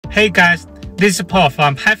Hey guys, this is Paul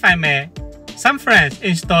from Hi-Fi Man. Some friends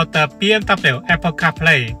installed the BMW Apple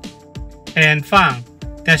Carplay and found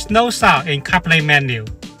there's no sound in CarPlay menu.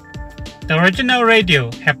 The original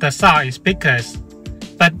radio have the sound in speakers,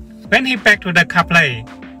 but when he back to the CarPlay,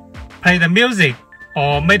 play the music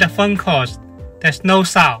or make the phone calls, there's no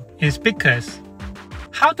sound in speakers.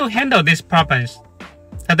 How to handle these problems?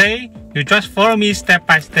 Today, you just follow me step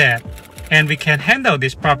by step, and we can handle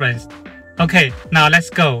these problems. Okay, now let's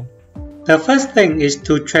go. The first thing is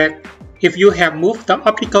to check if you have moved the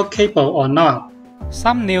optical cable or not.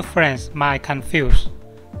 Some new friends might confuse.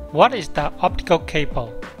 What is the optical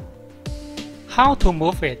cable? How to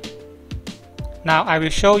move it? Now I will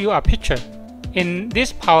show you a picture. In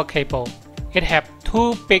this power cable, it has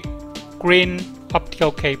two big green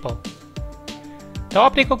optical cables. The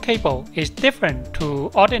optical cable is different to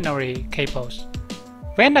ordinary cables.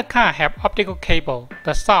 When the car have optical cable,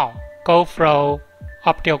 the sound go through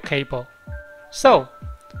optical cable. So,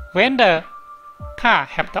 when the car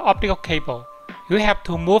have the optical cable, you have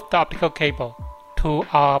to move the optical cable to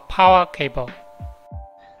our power cable.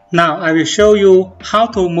 Now I will show you how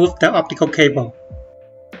to move the optical cable.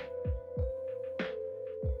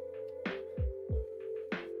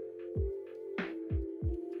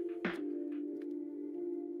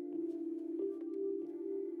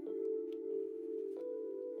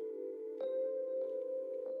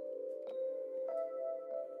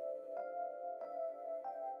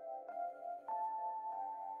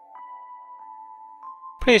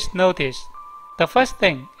 Please notice, the first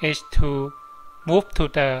thing is to move to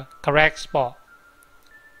the correct spot.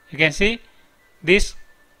 You can see these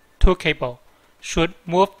two cables should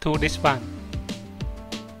move to this one.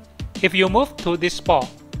 If you move to this spot,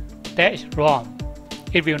 that is wrong.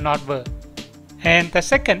 It will not work. And the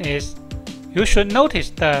second is, you should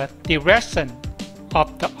notice the direction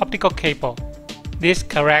of the optical cable, this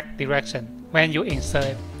correct direction when you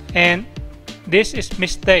insert. And this is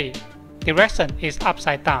mistake. Direction is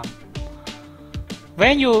upside down.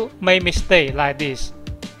 When you make mistake like this,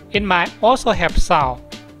 it might also have sound,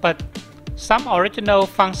 but some original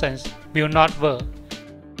functions will not work.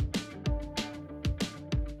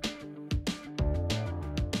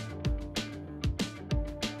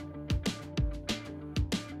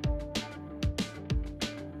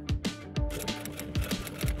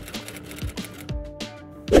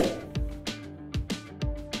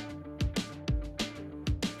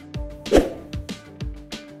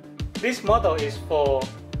 This model is for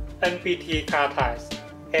NPT car tires,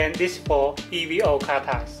 and this for EVO car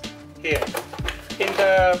tires. Here, in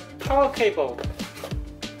the power cable,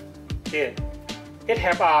 here, it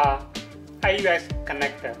have a AUX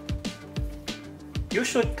connector. You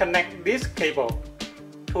should connect this cable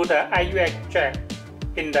to the AUX jack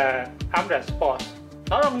in the armrest post.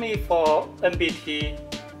 Not only for NPT,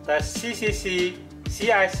 the CCC,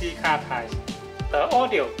 CIC car tires, the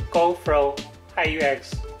audio go through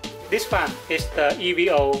AUX. This one is the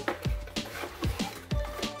EVO.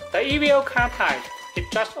 The EVO car type is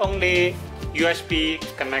just only USB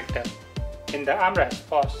connector in the armrest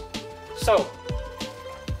post. So,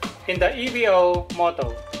 in the EVO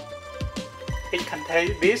model, it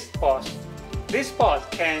contains this port. This port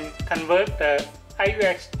can convert the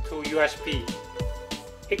AUX to USB.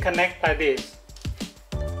 It connects like this.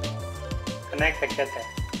 Connect together.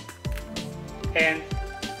 And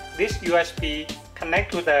this USB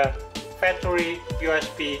connect to the factory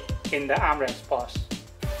USB in the armrest post.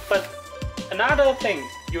 But another thing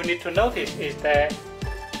you need to notice is that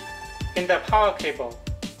in the power cable,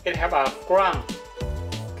 it have a ground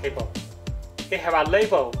cable. It have a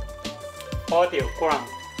label audio ground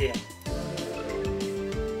here.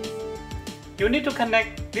 You need to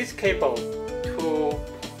connect this cable to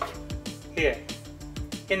here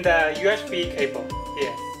in the USB cable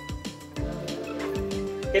here.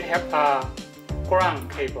 It have a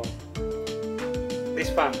ground cable.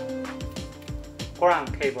 This one,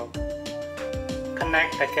 ground cable,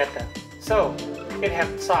 connect together. So it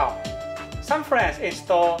has sound. Some friends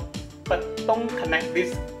install but don't connect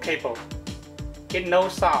this cable. It no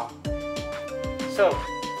sound. So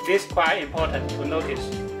this is quite important to notice.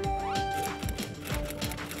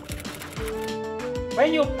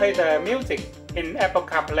 When you play the music in Apple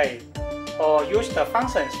CarPlay or use the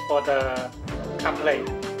functions for the CarPlay,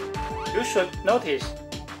 you should notice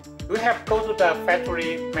you have go to the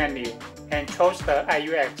factory menu and choose the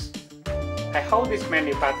AUX. I hold this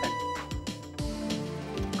menu button.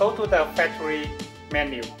 Go to the factory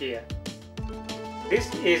menu here.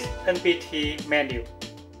 This is NPT menu.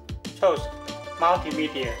 Choose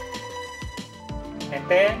multimedia and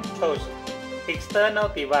then choose external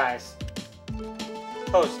device.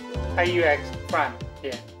 Choose AUX front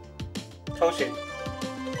here. choose it.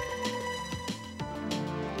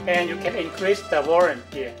 And you can increase the volume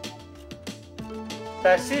here.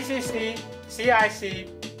 The CCC, CIC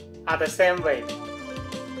are the same way.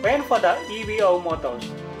 When for the EVO models,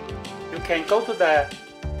 you can go to the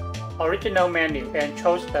original menu and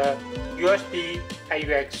choose the USB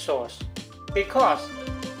AUX source. Because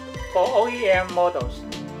for OEM models,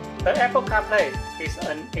 the Apple CarPlay is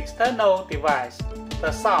an external device.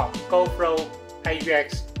 The sound goes through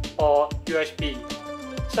AUX or USB.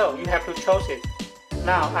 So you have to choose it.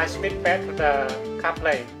 Now I switch back to the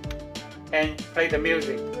CarPlay and play the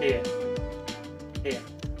music here.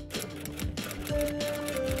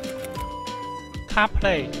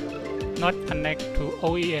 CarPlay not connect to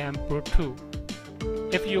OEM Bluetooth.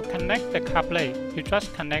 If you connect the CarPlay, you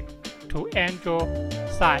just connect to Android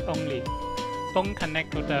side only. Don't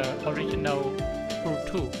connect to the original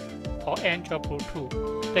Bluetooth or Android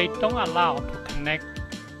Bluetooth. They don't allow to connect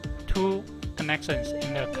two connections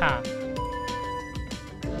in the car.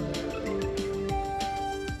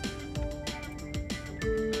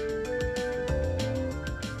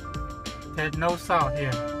 There's no sound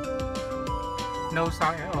here. No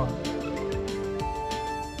sound at all.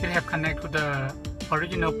 It have connected to the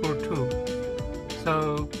original Bluetooth.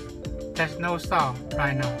 So there's no sound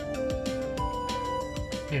right now.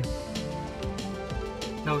 Here.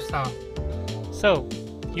 No sound. So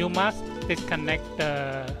you must disconnect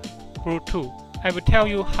the Bluetooth. I will tell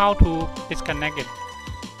you how to disconnect it.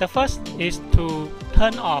 The first is to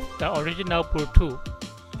turn off the original Bluetooth.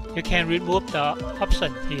 You can remove the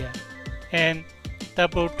option here, and the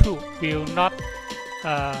Bluetooth will not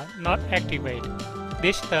activate.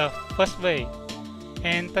 This is the first way.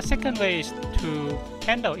 And the second way is to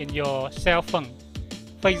handle in your cell phone.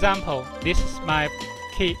 For example, this is my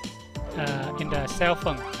key in the cell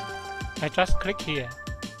phone. I just click here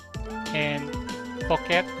and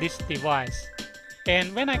forget this device.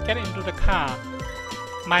 And when I get into the car,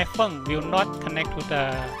 my phone will not connect to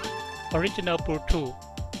the original Bluetooth.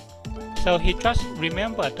 So he just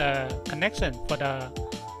remember the connection for the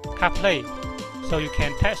CarPlay, so you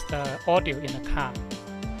can test the audio in the car.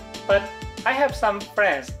 But I have some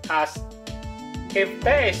friends ask if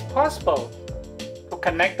that is possible to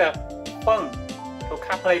connect the phone to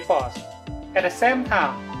CarPlay box. At the same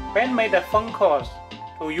time, when make the phone calls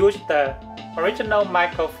to use the original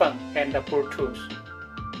microphone and the Bluetooth.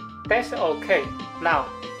 That's okay. Now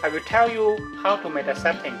I will tell you how to make the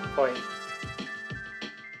setting for it.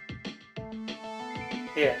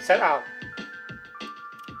 Here, set out.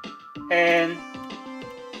 And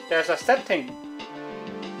there's a setting.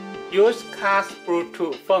 Use car's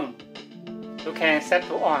Bluetooth phone. You can set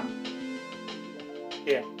to on.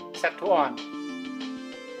 Here, set to on.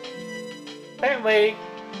 That way,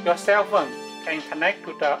 your cell phone can connect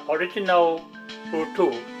to the original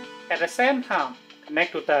Bluetooth. At the same time,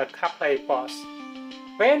 connect to the CarPlay box.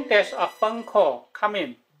 When there's a phone call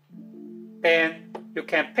coming, then you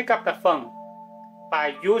can pick up the phone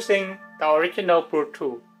by using the original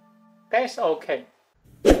Bluetooth. That's okay.